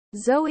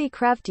Zoe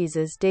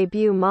Kravtiz's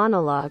debut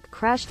monologue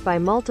crashed by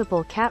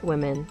multiple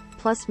Catwomen,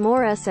 plus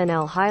more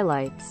SNL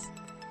highlights.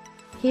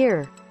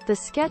 Here, the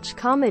sketch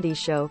comedy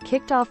show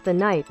kicked off the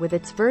night with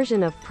its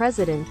version of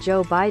President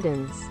Joe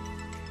Biden's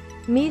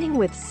meeting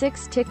with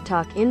 6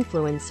 TikTok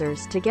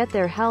influencers to get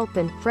their help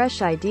and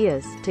fresh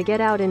ideas to get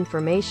out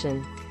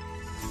information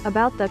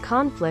about the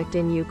conflict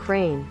in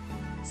Ukraine.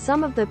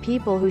 Some of the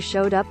people who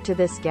showed up to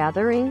this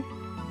gathering?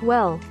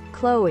 Well,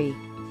 Chloe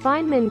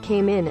Feynman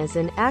came in as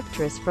an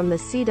actress from the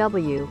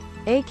CW,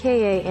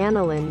 aka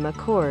Annalyn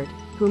McCord,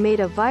 who made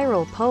a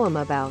viral poem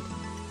about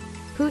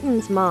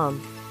Putin's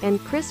mom. And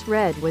Chris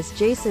Redd was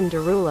Jason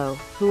Derulo,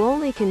 who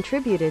only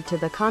contributed to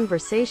the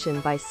conversation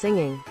by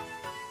singing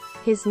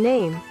his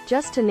name,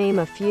 just to name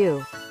a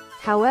few.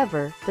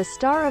 However, the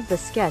star of the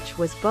sketch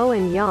was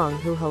Bowen Yang,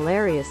 who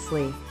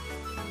hilariously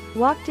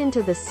walked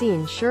into the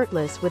scene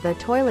shirtless with a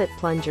toilet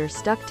plunger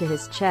stuck to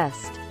his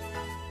chest.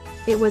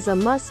 It was a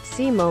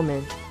must-see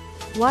moment.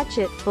 Watch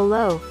it.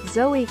 Below,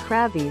 Zoe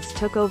Kravtiz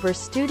took over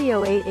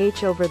Studio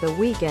 8H over the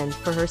weekend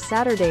for her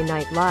Saturday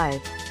Night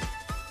Live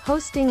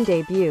hosting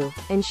debut,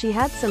 and she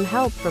had some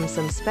help from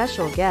some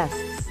special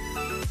guests.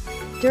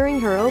 During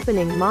her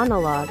opening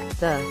monologue,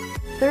 the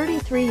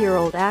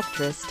 33-year-old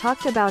actress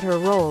talked about her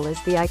role as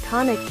the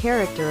iconic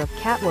character of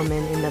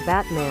Catwoman in the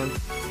Batman.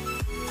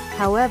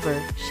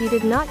 However, she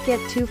did not get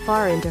too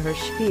far into her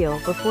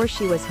spiel before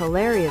she was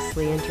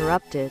hilariously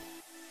interrupted.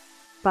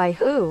 By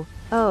who?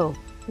 Oh,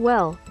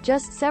 well,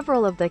 just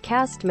several of the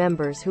cast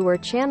members who were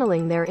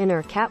channeling their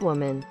inner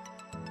Catwoman.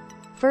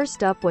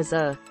 First up was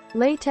a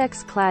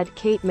latex-clad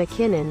Kate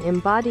McKinnon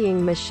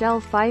embodying Michelle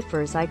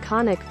Pfeiffer's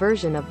iconic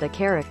version of the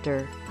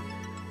character.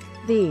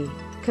 The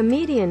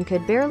comedian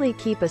could barely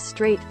keep a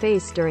straight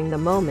face during the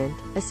moment,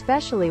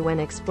 especially when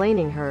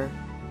explaining her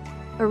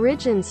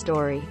origin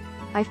story.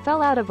 I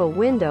fell out of a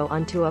window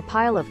onto a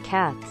pile of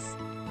cats.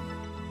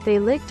 They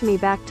licked me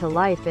back to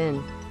life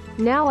and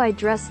now I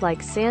dress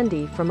like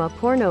Sandy from a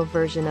porno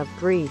version of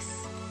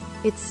Grease.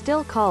 It's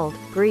still called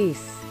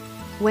Grease.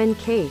 When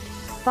Kate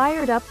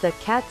fired up the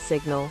cat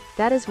signal,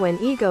 that is when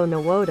Ego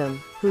Nwodim,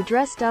 who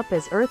dressed up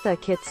as Eartha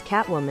Kitt's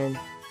Catwoman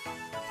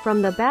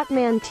from the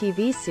Batman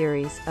TV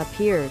series,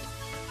 appeared.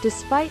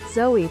 Despite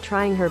Zoe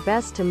trying her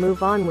best to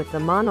move on with the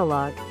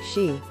monologue,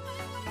 she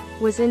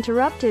was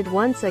interrupted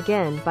once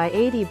again by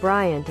Aidy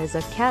Bryant as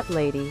a cat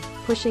lady,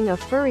 pushing a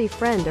furry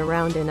friend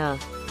around in a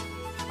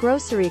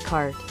grocery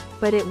cart.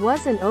 But it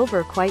wasn't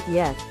over quite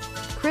yet.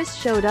 Chris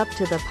showed up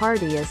to the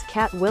party as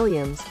Cat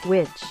Williams,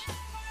 which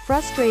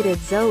frustrated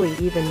Zoe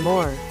even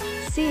more.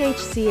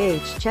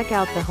 Check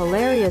out the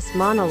hilarious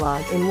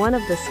monologue in one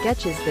of the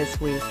sketches this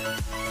week.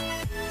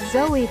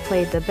 Zoe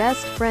played the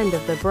best friend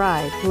of the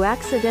bride who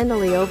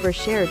accidentally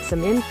overshared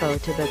some info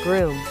to the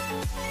groom,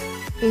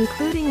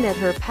 including that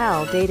her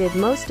pal dated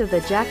most of the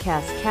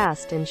Jackass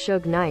cast and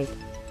Suge Knight.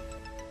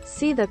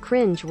 See the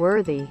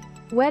cringe-worthy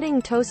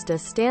wedding toast. A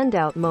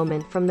standout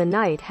moment from the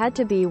night had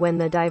to be when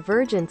the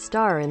Divergent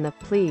star in the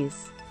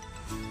Please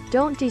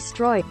Don't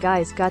Destroy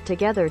guys got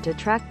together to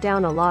track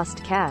down a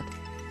lost cat.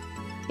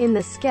 In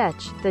the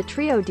sketch, the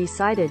trio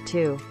decided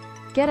to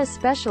get a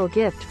special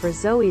gift for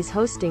Zoe's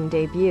hosting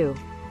debut.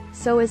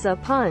 So as a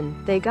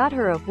pun, they got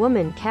her a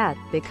woman cat,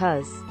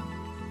 because,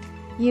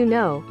 you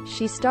know,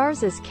 she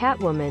stars as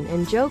Catwoman,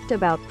 and joked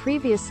about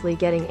previously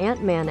getting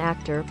Ant-Man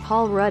actor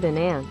Paul Rudd an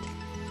ant.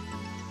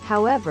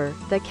 However,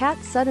 the cat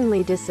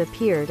suddenly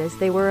disappeared as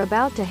they were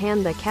about to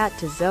hand the cat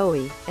to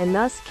Zoe, and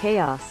thus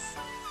chaos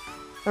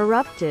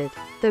erupted.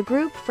 The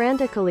group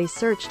frantically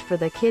searched for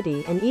the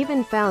kitty and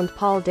even found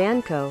Paul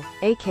Danko,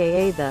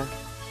 aka the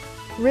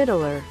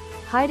Riddler,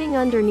 hiding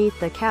underneath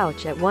the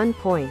couch at one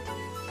point.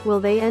 Will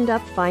they end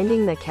up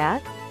finding the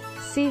cat?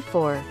 See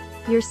for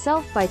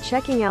yourself by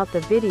checking out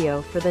the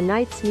video. For the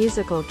night's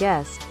musical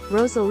guest,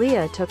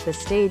 Rosalia took the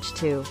stage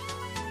to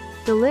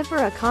deliver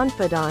a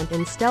confidant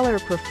and stellar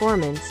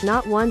performance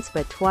not once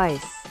but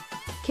twice.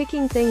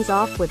 Kicking things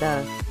off with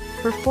a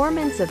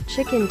performance of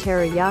Chicken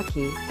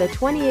Teriyaki, the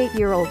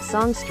 28-year-old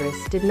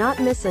songstress did not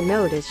miss a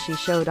note as she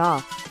showed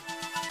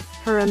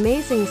off her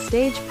amazing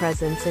stage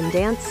presence and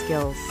dance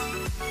skills.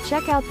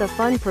 Check out the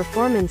fun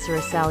performance.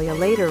 Rosalia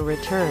later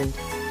returned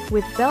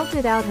with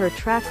belted out her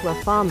track La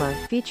Fama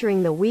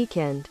featuring The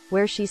Weeknd,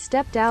 where she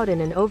stepped out in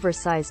an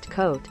oversized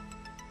coat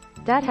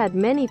that had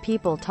many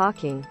people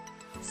talking.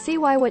 See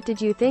why. What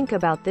did you think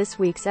about this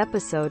week's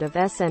episode of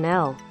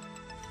SNL?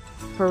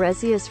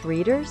 Peresius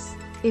readers?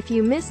 If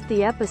you missed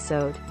the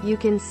episode, you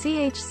can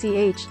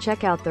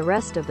check out the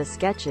rest of the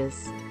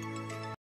sketches.